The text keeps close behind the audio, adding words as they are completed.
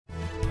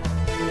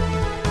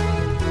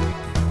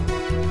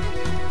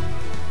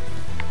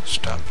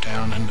stop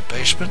down in the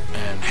basement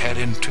and head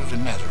into the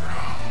nether.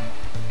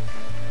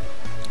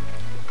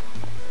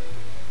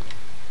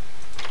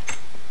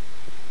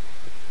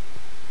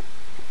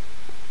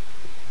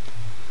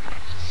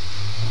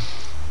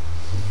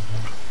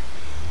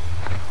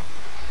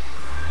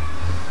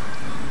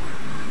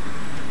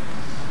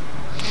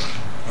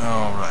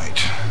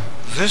 Alright,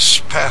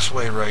 this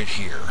pathway right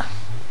here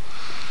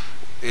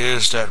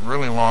is that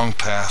really long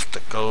path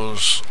that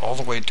goes all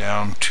the way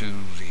down to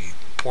the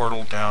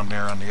portal down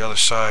there on the other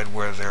side,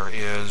 where there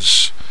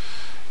is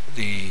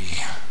there's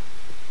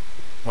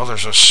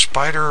a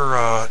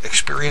spider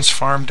experience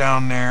farm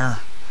down there,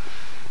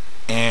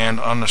 and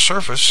on the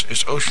surface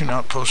is Ocean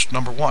Outpost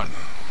number 1.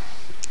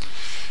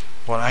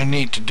 What I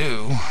need to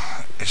do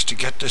is to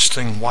get this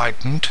thing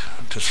widened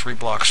to 3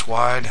 blocks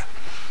wide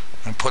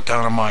and put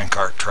down a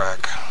minecart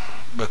track,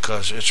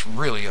 because it's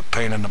really a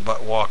pain in the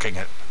butt walking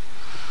it.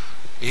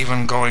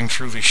 Even going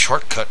through the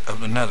shortcut of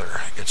the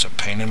nether, it's a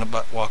pain in the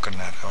butt walking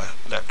that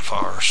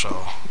far,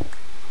 so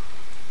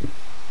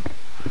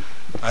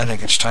I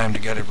think it's time to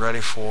get it ready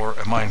for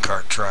a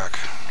minecart track.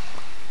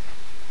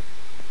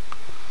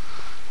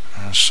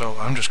 And so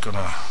I'm just going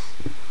to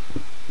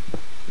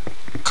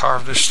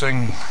carve this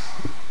thing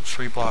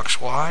 3 blocks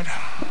wide.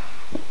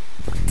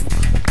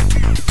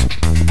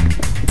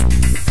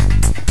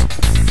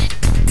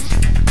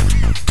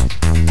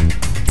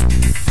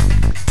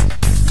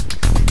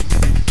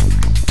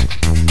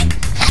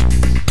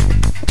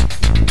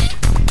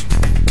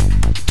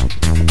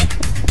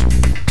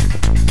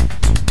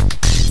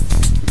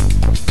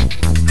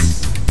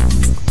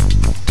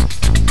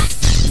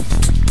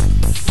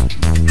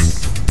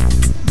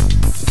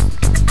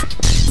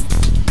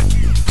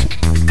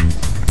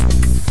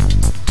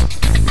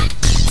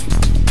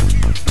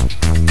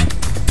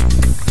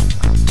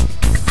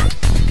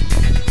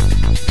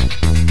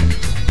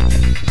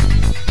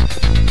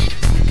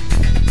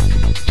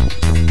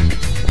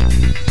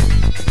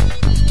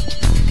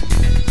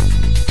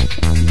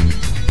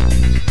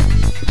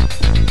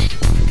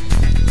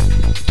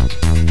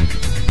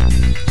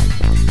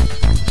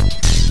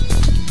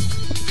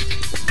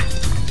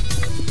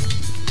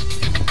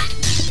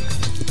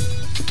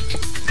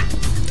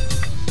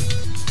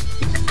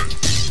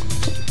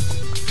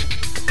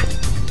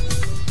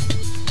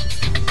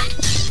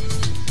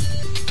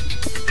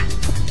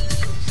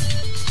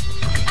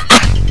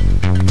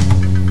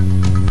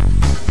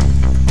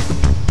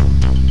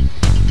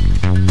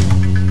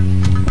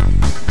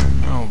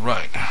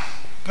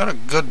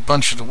 Good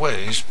bunch of the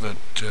ways, but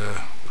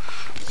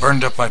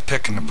burned up my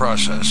pick in the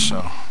process,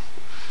 so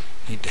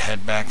need to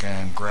head back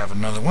and grab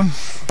another one,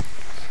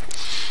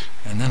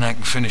 and then I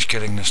can finish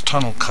getting this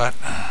tunnel cut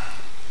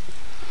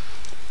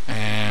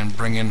and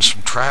bring in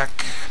some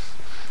track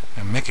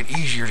and make it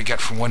easier to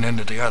get from one end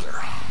to the other.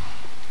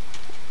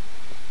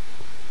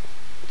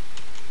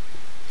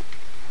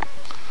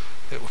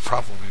 It would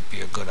probably be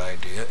a good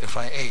idea if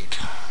I ate,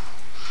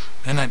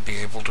 then I'd be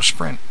able to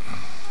sprint.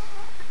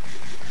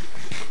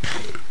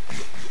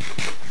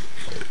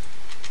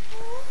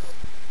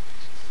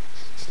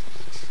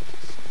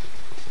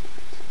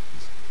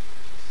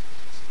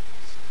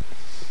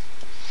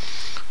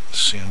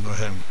 See, I'll go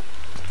ahead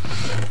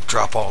and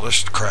drop all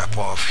this crap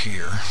off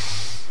here.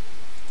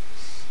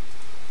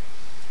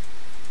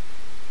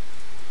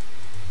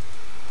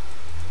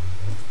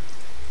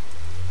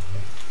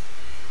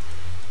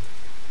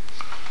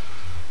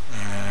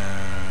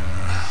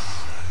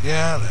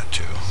 Yeah, that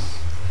too.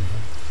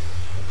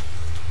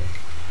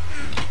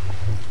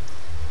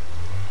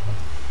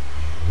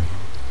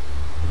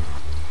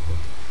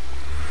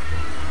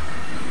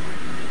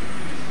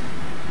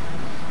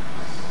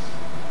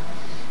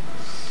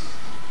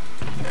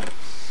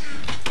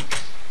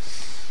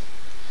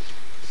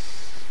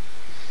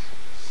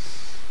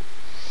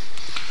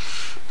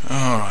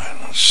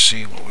 Let's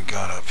see what we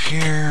got up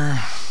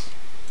here.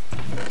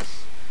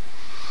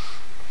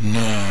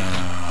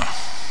 No.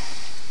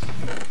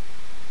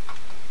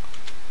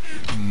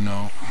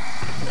 No.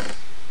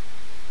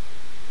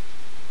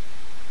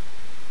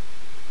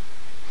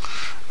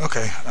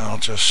 Okay, I'll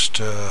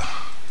just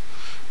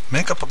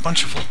make up a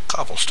bunch of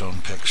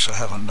cobblestone picks. I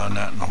haven't done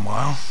that in a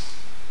while.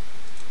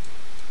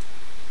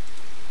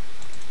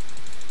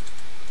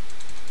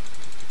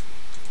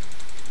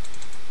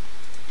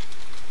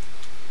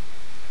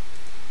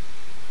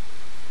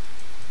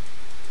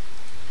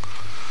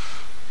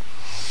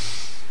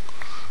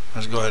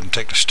 Let's go ahead and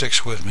take the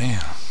sticks with me.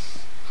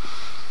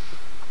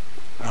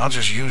 I'll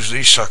just use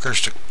these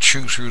suckers to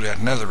chew through that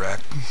netherrack.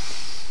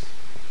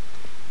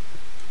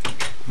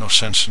 No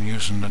sense in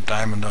using the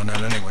diamond on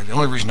that anyway. The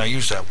only reason I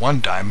used that one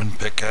diamond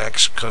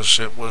pickaxe because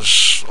it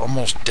was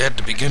almost dead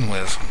to begin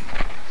with.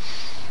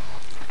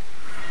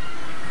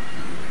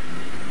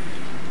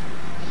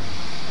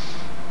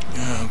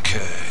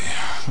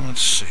 Okay,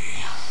 let's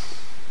see.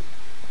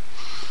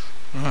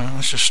 Alright,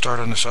 let's just start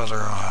on this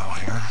other aisle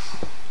here.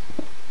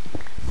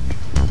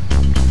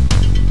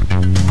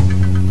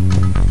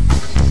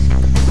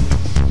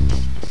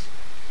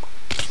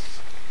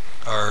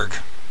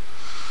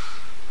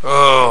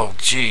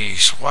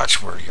 Geez,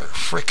 watch where you're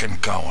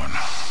frickin' going.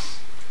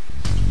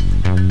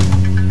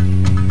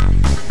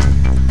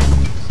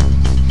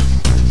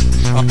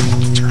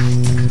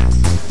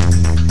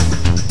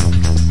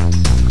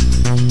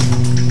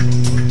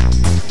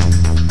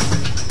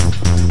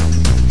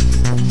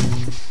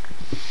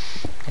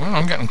 Well,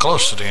 I'm getting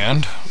close to the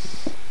end.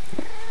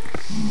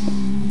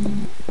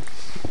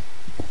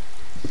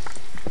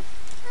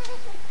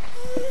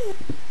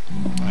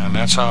 And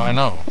that's how I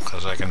know,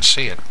 because I can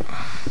see it.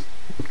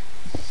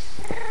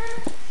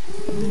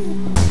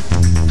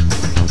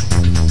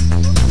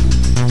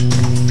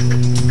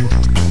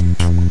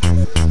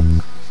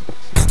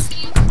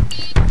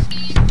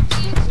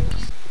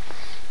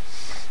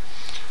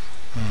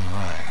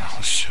 Alright,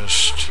 let's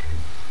just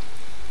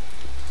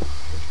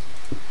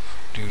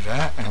do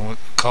that, and we'll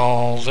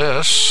call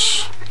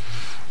this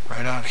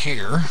right out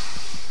here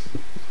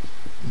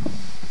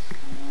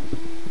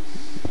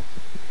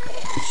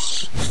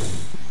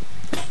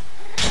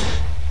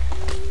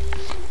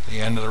the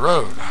end of the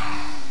road.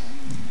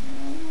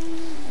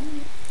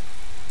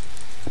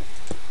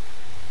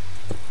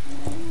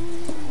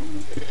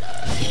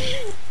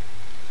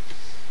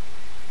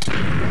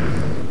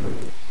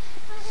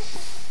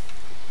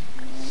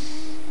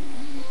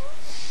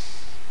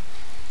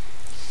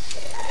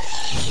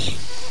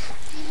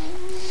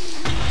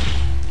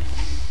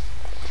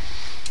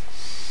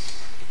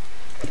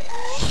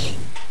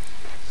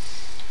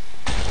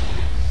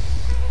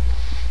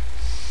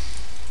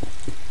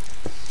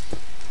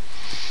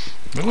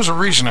 There was a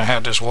reason I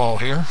had this wall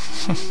here.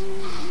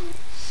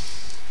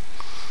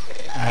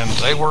 And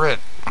they were it.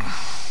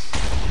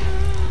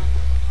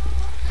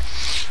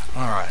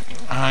 Alright,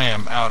 I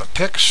am out of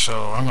picks,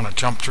 so I'm going to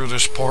jump through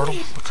this portal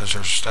because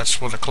that's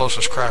where the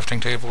closest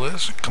crafting table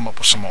is, and come up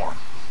with some more.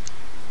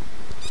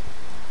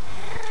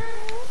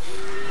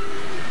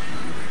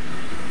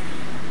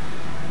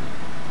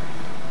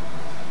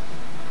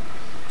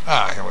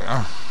 Ah, here we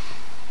are.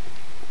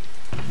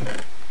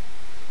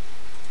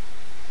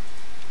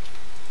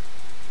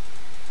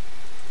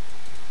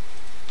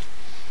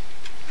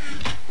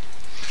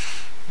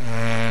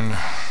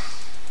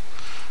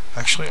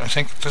 Actually, I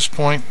think at this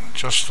point,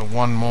 just the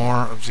one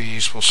more of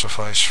these will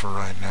suffice for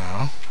right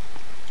now.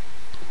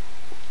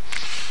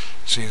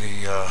 See,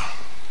 the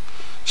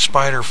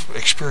spider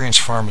experience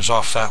farm is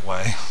off that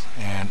way,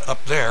 and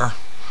up there,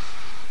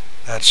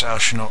 that's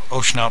ocean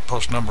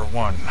outpost number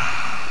 1.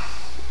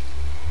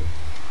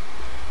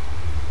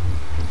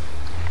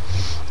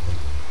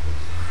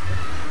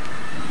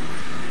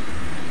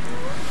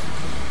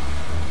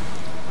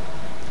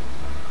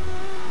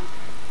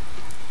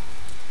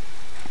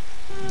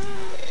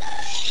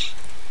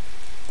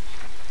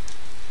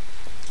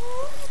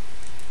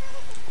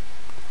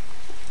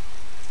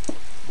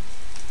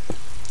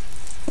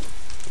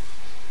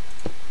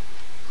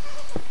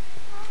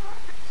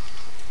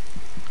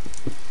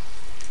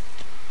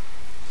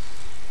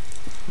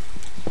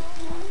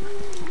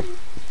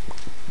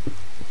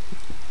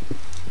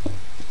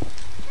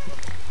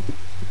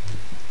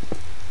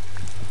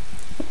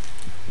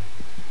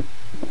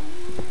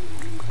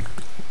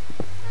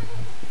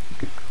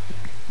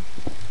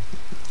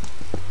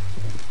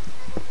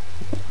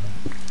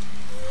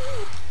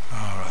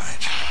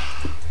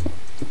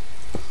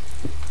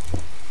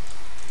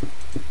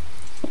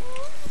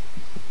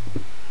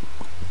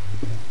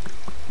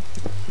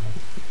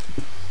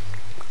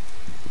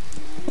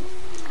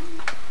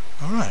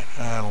 Alright,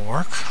 that'll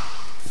work.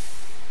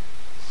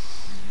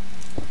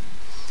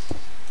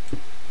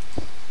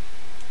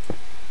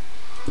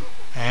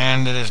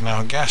 And it is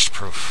now ghast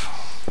proof.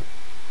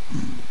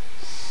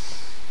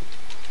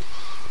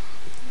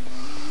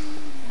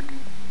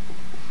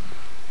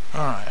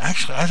 Alright,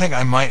 actually I think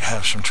I might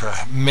have some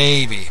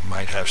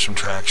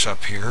tracks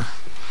up here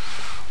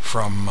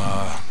from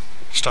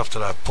stuff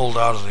that I've pulled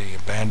out of the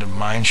abandoned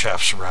mine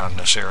shafts around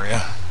this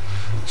area.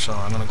 So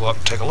I'm going to go up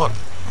and take a look.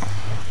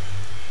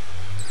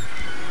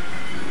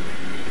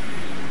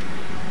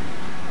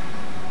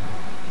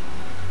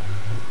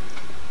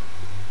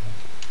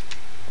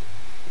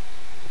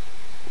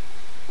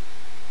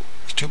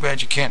 Too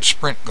bad you can't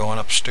sprint going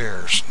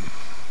upstairs.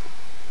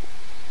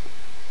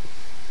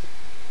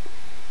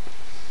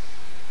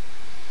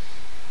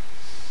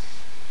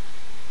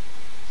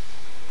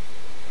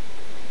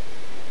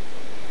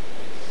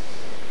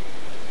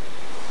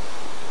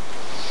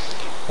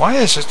 Why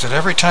is it that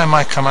every time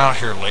I come out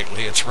here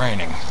lately it's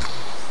raining?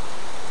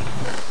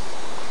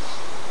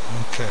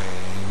 Okay,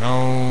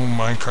 no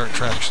minecart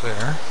tracks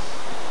there.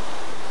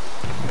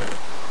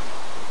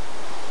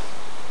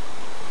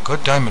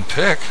 Good diamond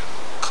pick.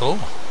 Cool.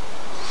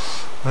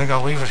 I think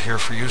I'll leave it here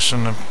for use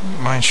in the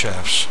mine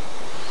shafts.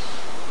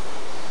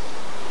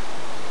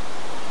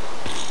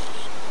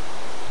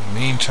 In the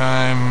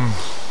meantime,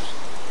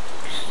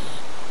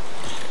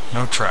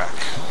 no track.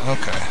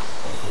 Okay.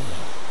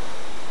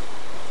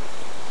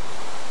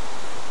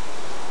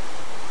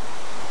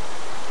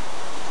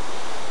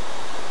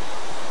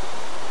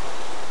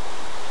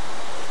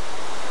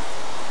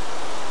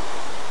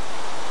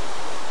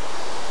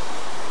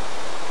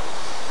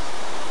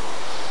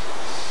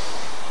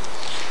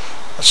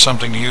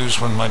 something to use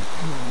when my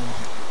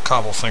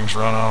cobble things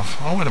run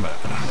off. Oh, wait a minute.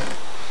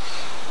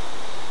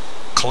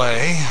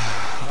 Clay.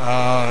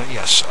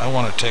 Yes, I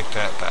want to take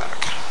that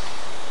back.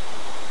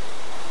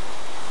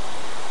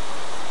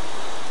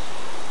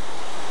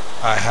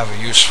 I have a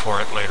use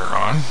for it later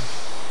on.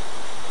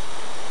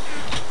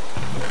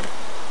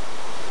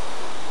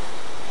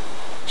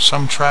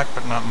 Some track,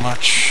 but not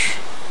much.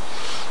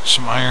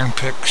 Some iron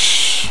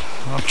picks.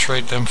 I'll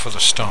trade them for the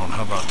stone.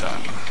 How about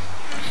that?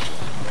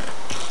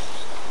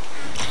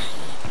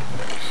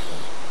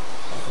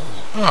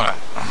 Alright.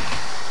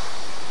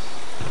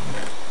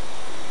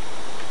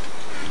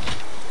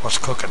 What's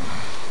cooking?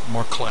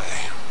 More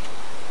clay.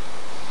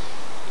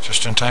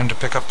 Just in time to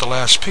pick up the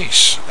last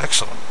piece.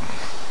 Excellent.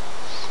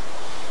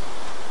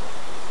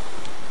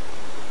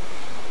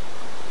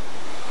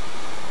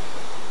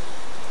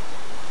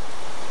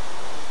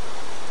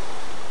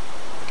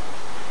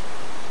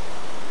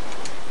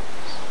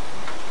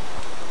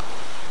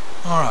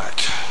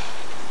 Alright.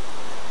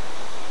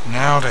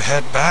 Now to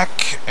head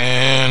back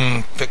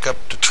and pick up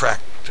the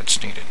track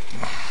that's needed.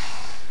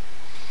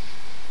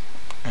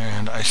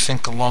 And I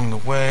think along the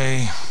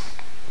way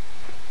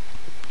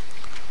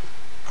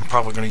I'm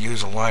probably going to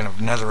use a line of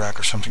netherrack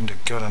or something to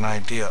get an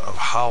idea of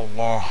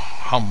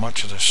how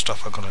much of this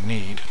stuff I'm going to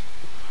need.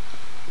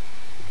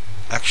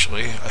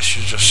 Actually, I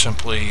should just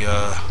simply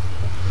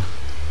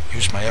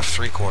use my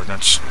F3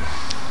 coordinates.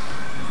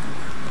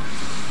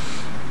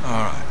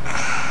 Alright.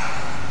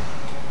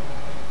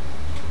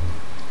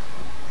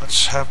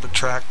 Let's have the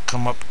track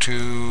come up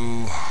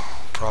to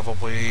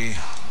probably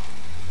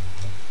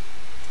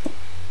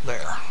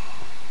there.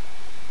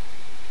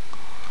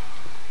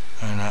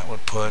 And that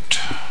would put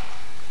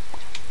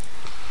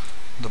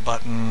the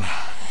button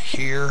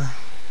here,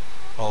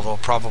 although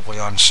probably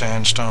on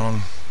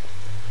sandstone.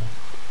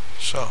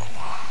 So,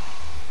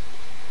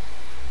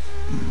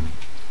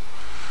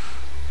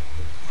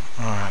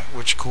 alright,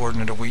 which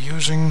coordinate are we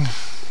using?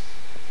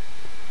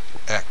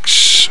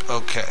 X.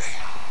 Okay.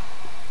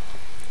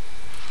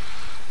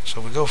 So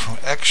we go from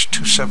X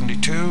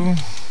 272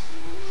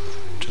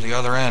 to the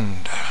other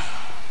end,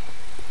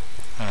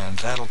 and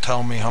that'll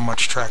tell me how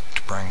much track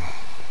to bring.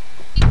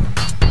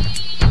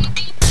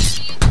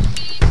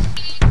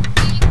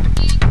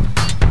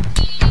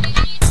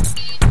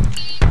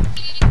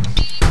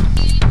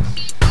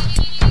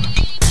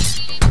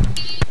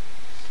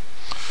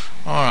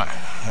 Alright,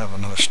 I have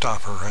another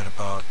stopper right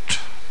about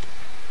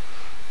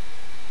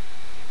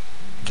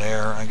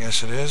there, I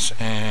guess it is,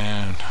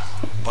 and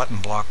button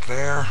block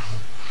there.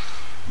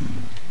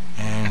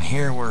 And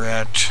here we're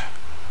at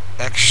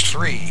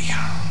X3.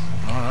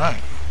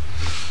 Alright.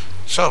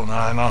 So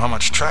now I know how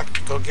much track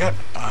to go get.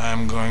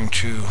 I'm going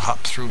to hop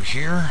through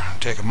here,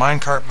 take a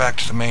minecart back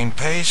to the main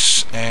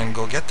base, and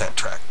go get that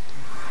track.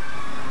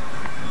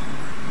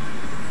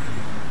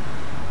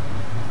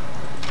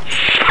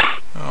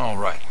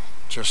 Alright.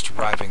 Just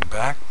arriving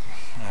back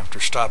after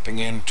stopping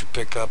in to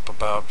pick up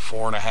about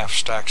 4.5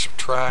 stacks of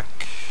track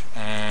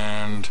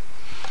and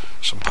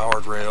some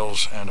powered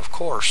rails and of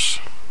course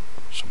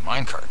some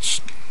minecarts.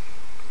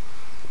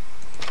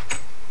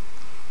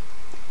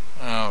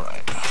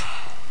 Alright.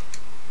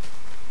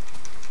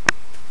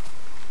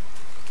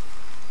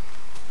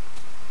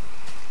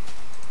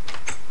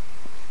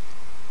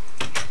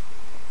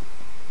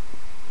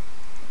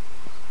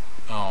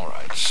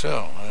 Alright,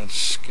 so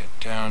let's get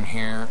down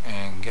here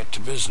and get to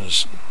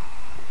business.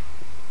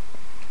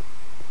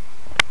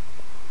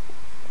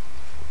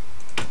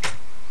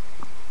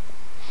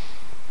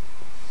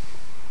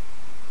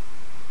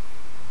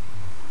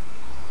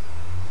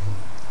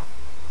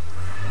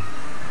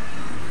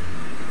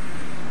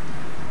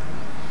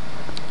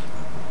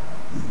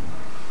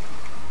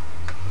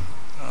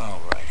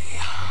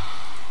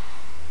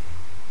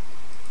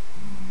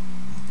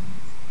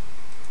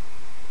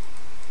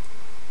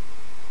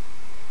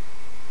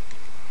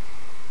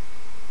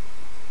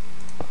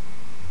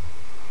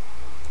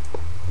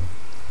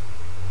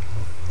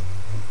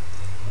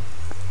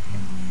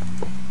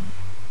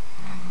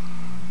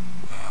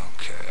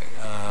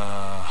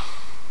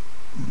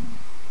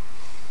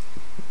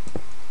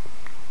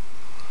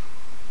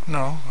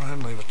 No, I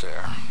didn't leave it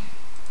there.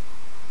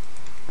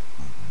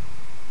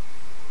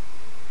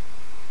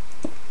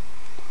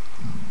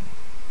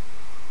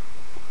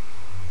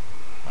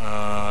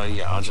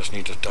 Yeah, I'll just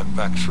need to duck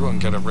back through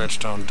and get a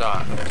redstone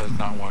dot. There's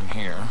not one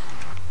here.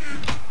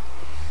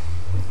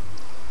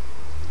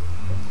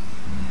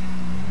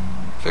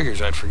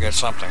 Figures I'd forget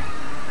something.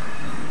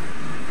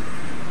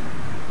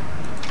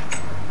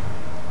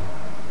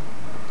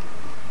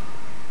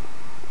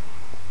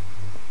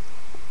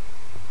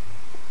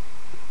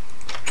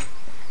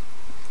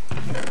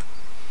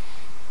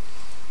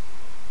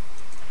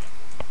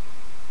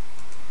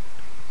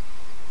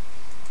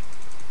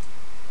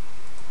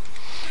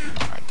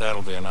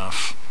 That'll be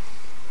enough.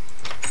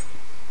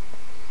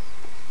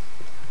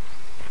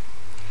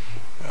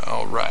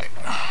 Alright.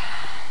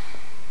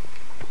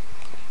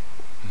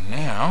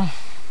 Now,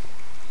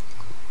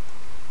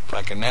 if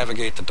I can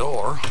navigate the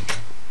door,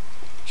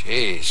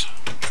 jeez.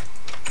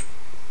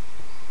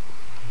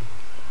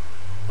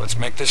 Let's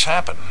make this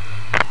happen.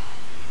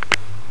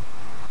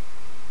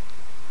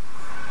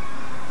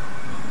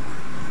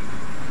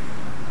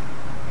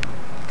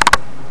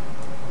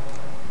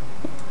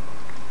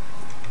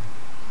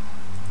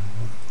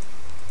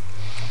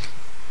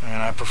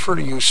 And I prefer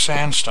to use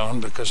sandstone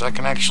because I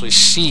can actually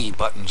see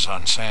buttons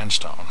on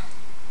sandstone.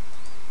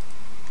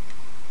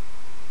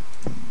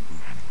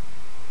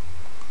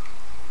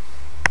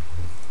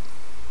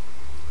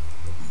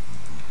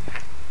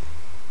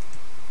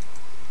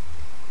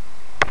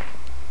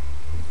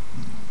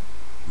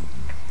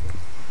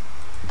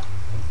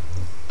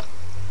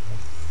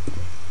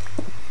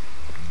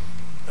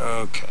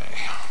 Okay.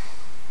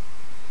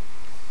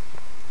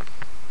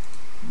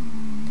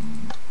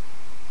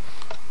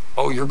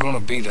 Oh, you're going to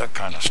be that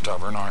kind of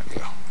stubborn, aren't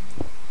you?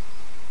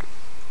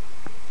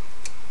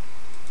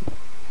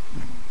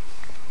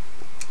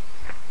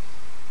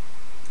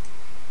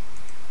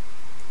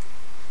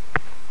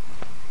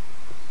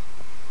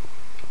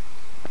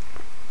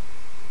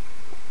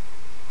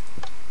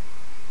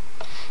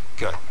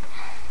 Good.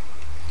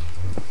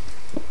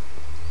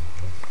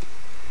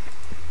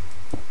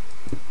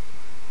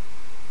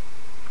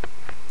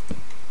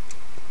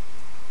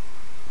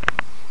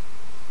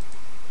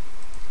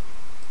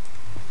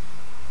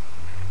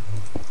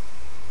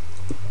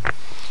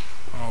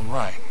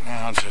 Alright,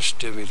 now just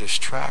divvy this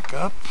track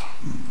up.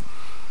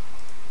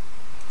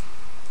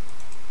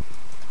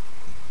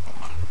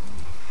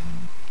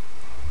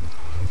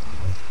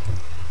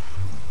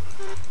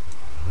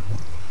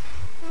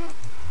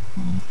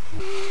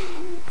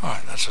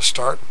 Alright, that's a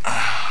start.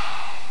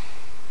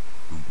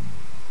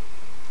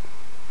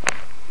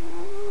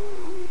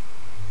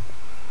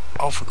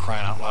 Oh, for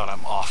crying out loud,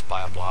 I'm off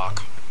by a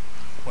block.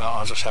 Well,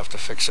 I'll just have to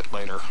fix it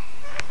later.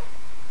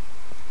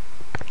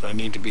 I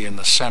need to be in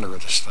the center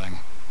of this thing.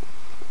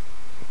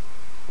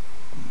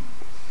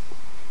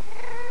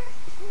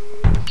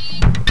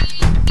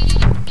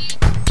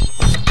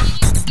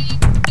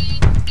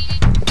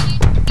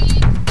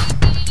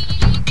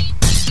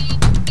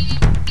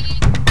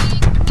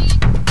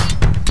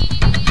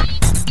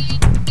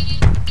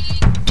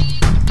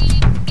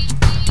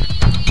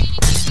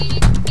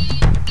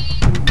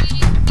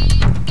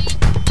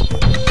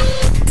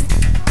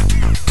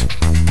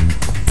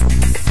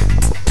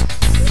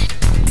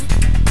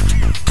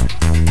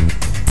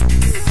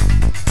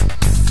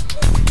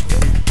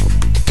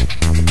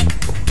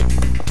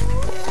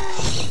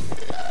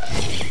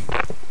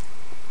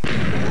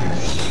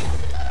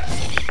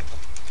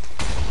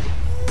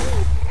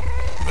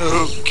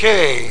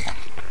 Okay,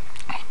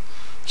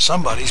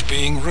 somebody's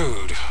being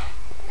rude.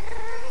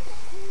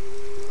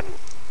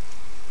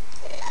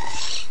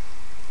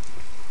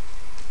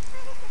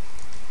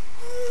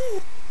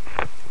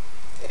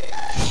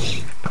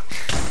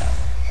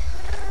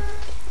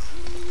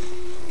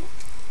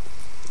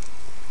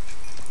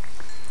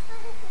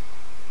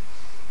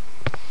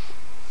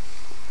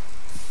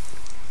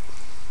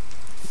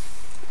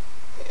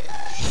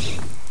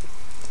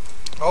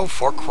 Oh,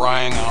 for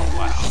crying out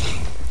loud.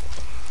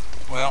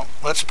 Well,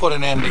 let's put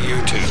an end to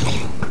you two.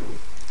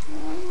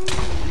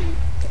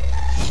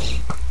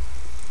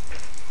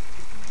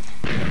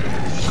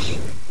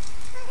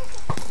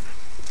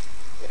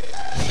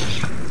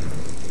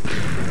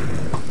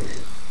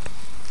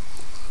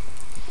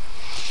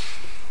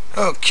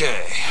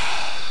 Okay.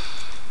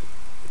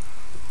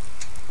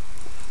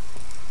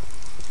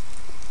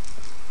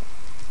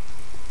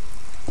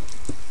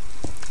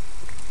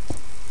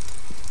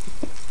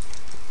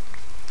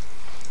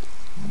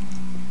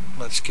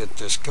 Let's get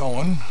this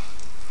going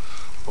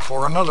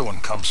before another one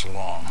comes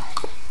along.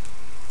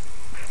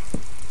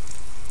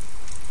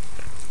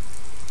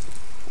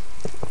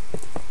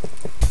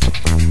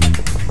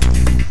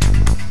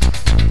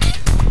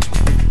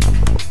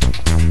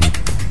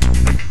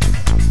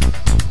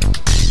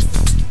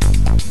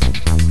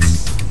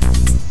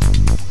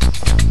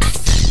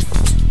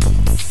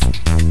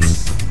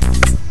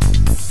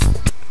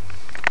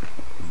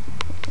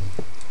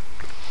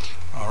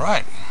 All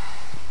right.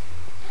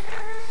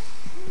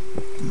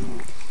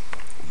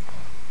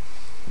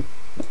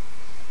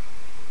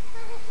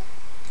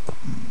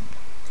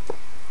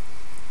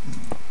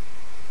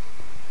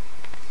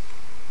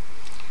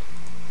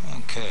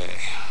 Okay.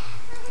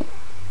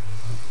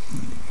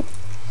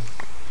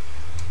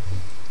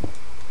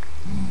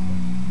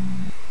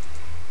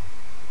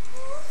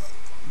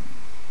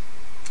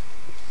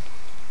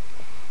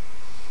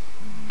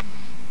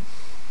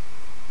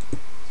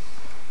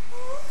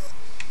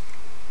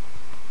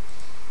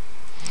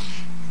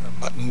 Got a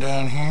button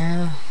down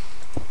here.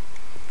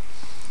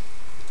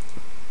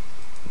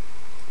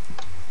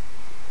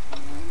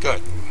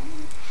 Good.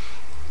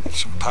 Get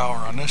some power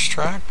on this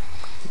track.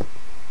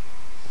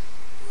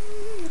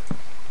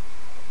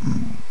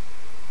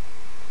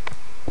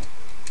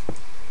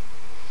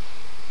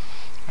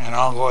 And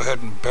I'll go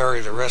ahead and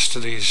bury the rest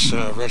of these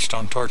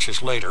redstone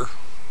torches later.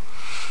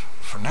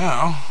 For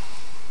now,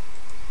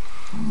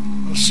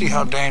 let's see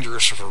how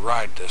dangerous of a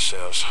ride this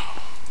is.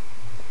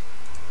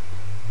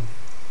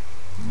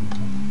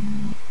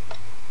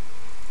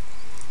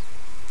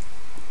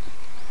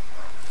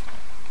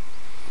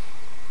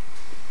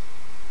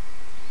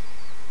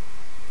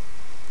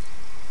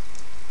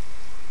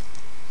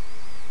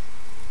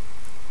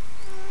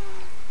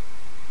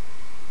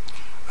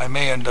 I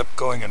may end up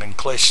going and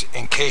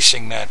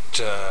encasing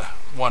that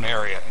one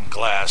area in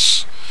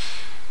glass,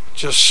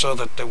 just so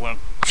that they won't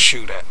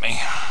shoot at me.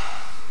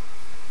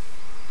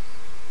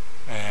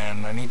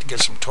 And I need to get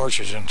some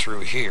torches in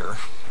through here,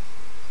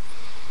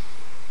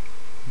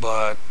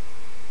 but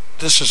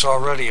this is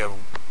already a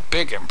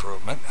big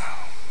improvement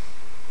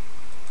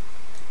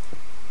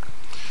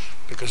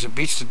because it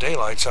beats the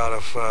daylights out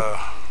of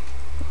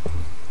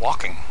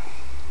walking.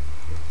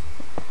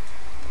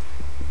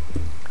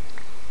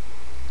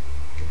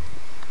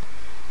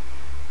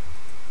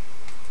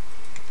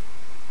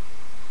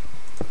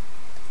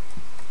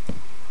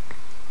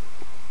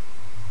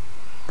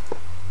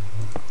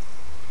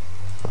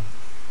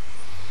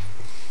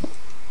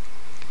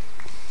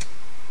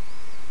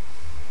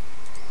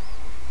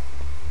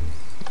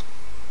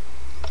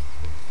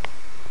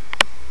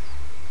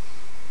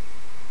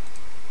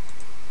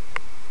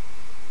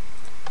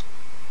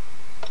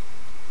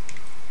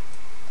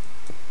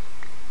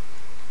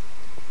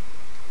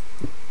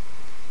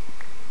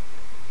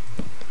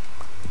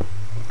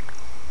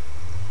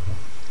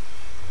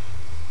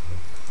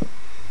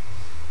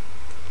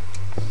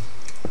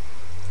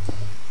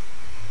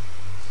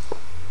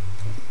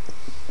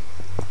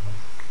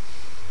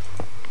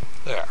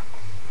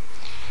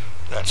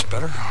 That's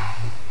better.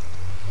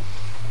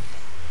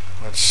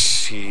 Let's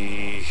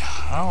see,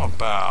 how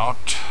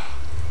about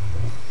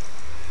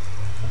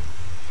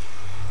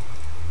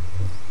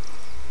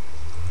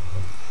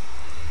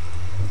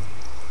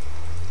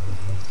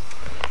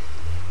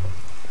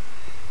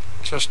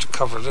just to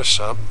cover this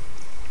up,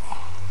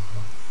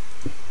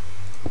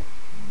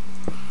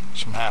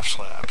 some half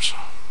slabs.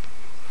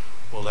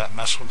 Will that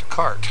mess with the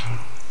cart?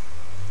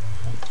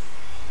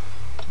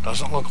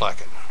 Doesn't look like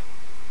it.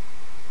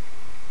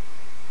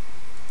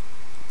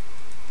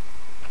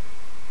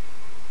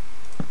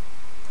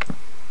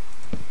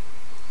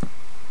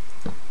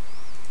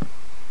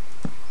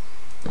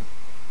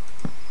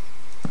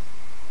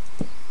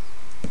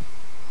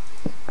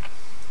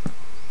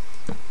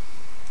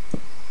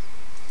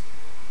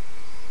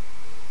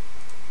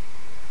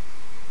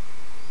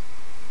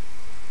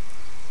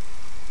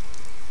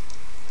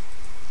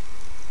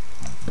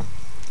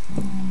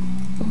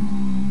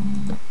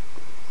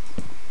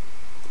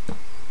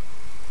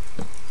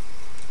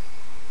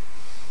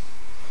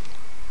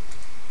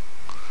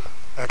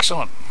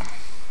 Excellent.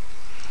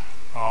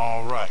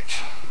 All right.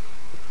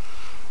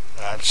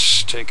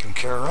 That's taken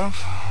care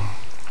of.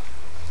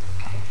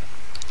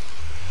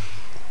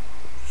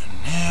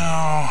 And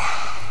now,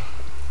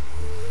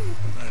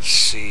 let's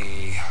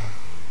see.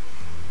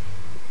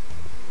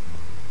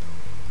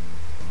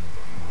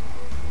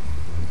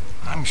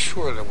 I'm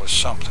sure there was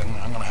something.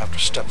 I'm going to have to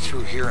step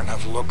through here and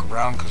have a look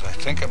around because I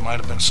think it might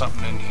have been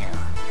something in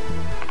here.